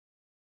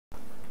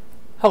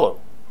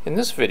Hello, in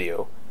this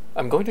video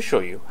I'm going to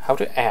show you how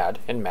to add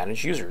and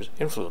manage users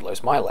in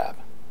FluidLife's myLab.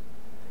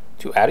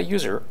 To add a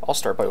user, I'll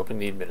start by opening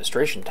the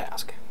administration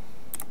task.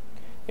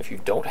 If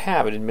you don't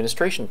have an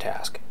administration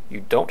task,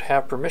 you don't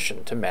have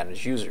permission to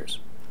manage users.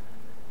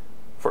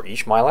 For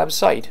each myLab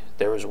site,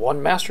 there is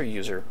one master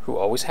user who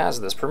always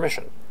has this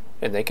permission,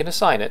 and they can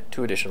assign it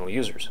to additional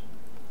users.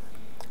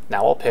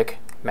 Now I'll pick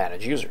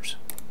Manage Users.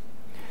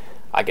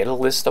 I get a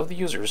list of the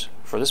users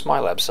for this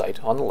myLab site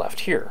on the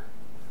left here.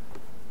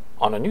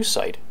 On a new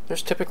site,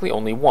 there's typically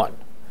only one.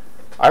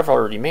 I've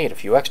already made a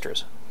few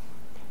extras.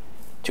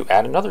 To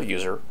add another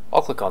user,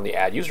 I'll click on the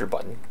Add User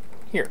button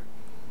here.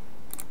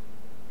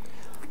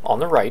 On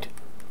the right,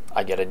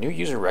 I get a new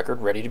user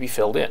record ready to be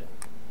filled in.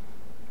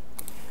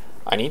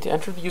 I need to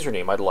enter the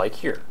username I'd like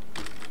here.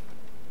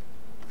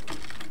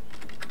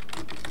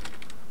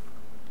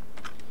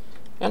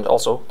 And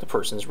also the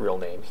person's real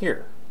name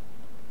here.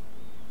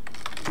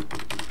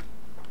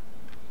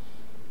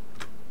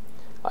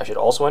 I should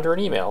also enter an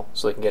email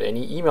so they can get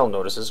any email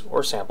notices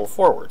or sample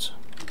forwards.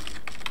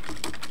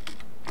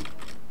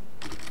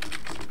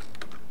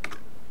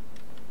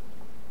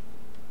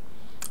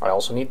 I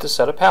also need to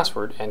set a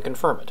password and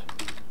confirm it.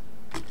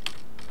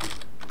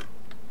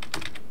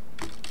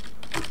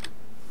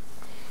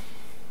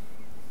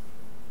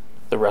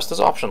 The rest is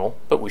optional,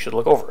 but we should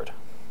look over it.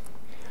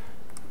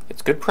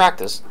 It's good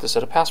practice to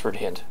set a password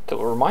hint that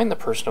will remind the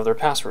person of their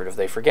password if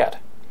they forget.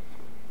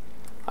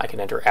 I can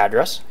enter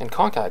address and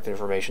contact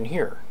information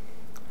here.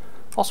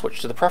 I'll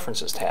switch to the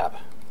Preferences tab.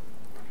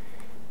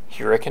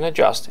 Here I can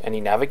adjust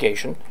any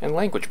navigation and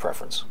language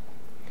preference.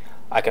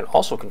 I can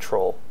also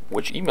control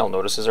which email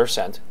notices are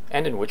sent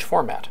and in which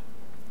format.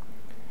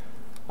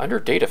 Under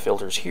Data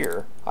Filters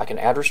here, I can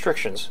add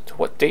restrictions to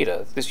what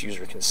data this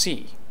user can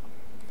see.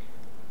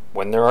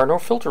 When there are no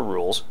filter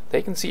rules,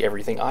 they can see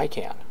everything I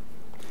can.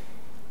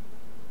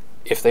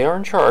 If they are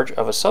in charge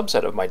of a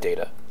subset of my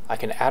data, I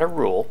can add a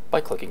rule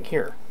by clicking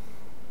here.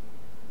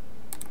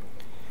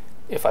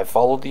 If I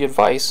followed the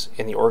advice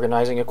in the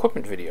organizing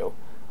equipment video,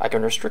 I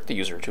can restrict the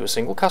user to a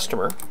single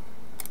customer,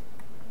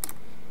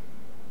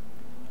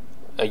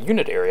 a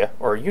unit area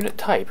or a unit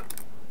type,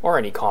 or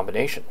any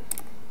combination.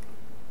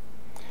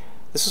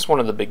 This is one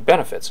of the big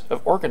benefits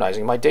of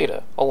organizing my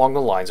data along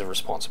the lines of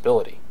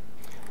responsibility.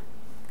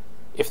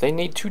 If they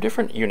need two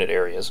different unit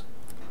areas,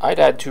 I'd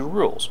add two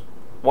rules,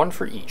 one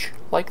for each,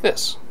 like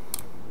this.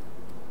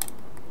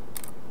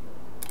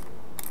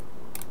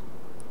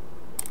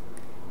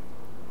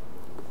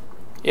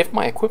 If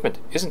my equipment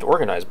isn't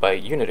organized by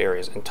unit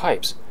areas and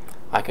types,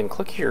 I can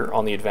click here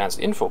on the Advanced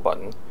Info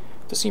button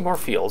to see more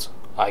fields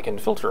I can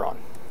filter on.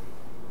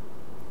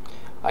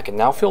 I can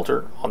now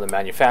filter on the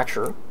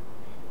manufacturer,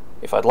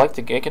 if I'd like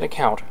to make an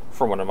account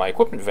for one of my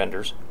equipment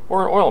vendors,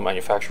 or an oil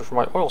manufacturer for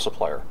my oil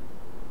supplier.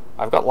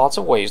 I've got lots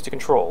of ways to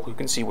control who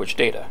can see which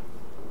data.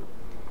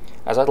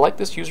 As I'd like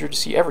this user to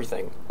see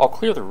everything, I'll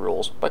clear the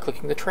rules by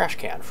clicking the trash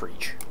can for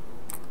each.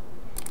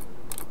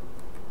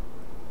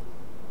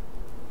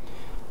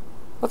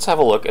 Let's have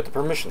a look at the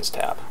Permissions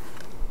tab.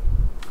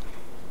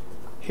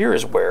 Here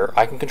is where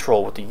I can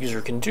control what the user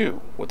can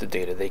do with the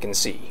data they can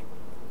see.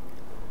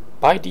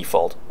 By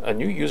default, a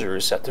new user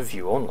is set to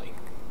View Only.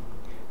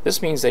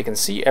 This means they can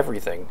see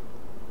everything,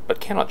 but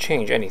cannot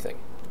change anything.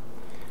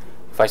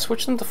 If I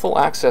switch them to Full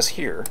Access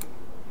here,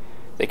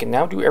 they can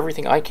now do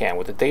everything I can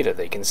with the data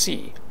they can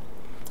see,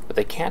 but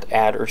they can't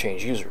add or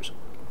change users.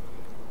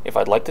 If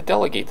I'd like to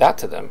delegate that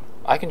to them,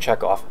 I can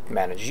check off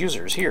Manage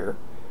Users here,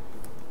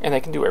 and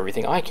they can do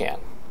everything I can.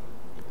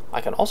 I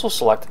can also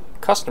select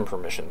Custom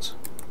Permissions.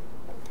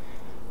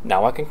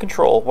 Now I can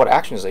control what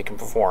actions they can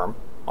perform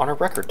on a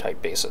record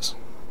type basis.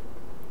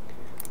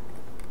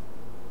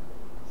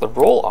 The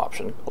Role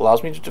option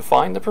allows me to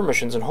define the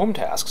permissions and home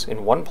tasks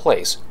in one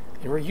place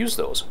and reuse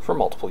those for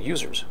multiple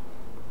users.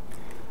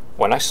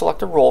 When I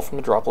select a role from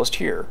the drop list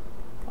here,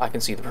 I can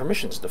see the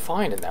permissions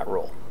defined in that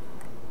role.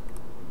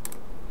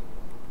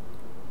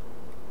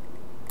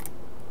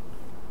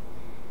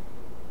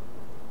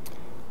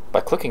 By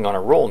clicking on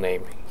a role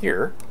name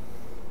here,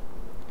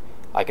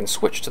 I can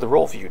switch to the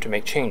role view to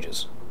make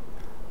changes.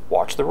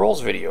 Watch the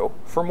roles video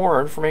for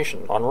more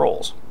information on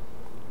roles.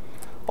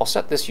 I'll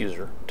set this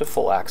user to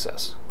Full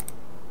Access.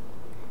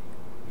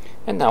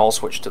 And now I'll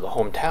switch to the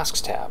Home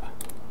Tasks tab.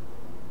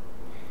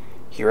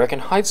 Here I can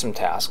hide some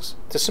tasks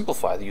to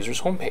simplify the user's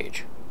home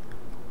page.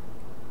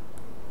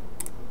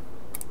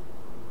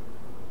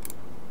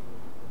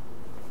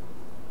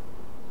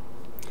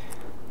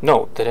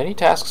 Note that any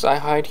tasks I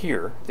hide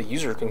here, the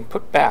user can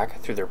put back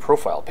through their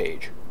profile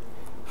page.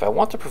 If I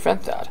want to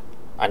prevent that,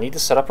 I need to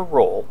set up a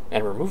role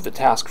and remove the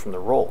task from the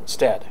role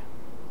instead.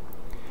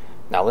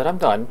 Now that I'm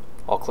done,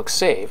 I'll click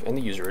Save and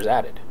the user is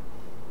added.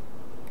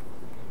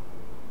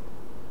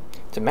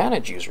 To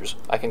manage users,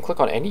 I can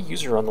click on any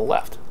user on the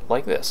left,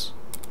 like this.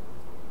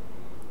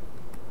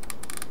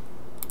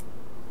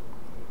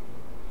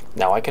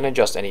 Now I can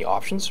adjust any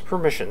options,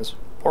 permissions,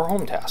 or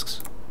home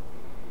tasks.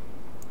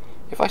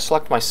 If I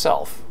select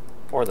myself,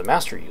 or the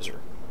master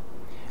user,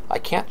 I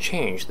can't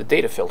change the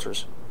data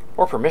filters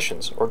or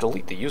permissions or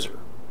delete the user.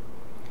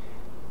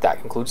 That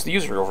concludes the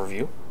user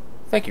overview.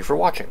 Thank you for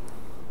watching.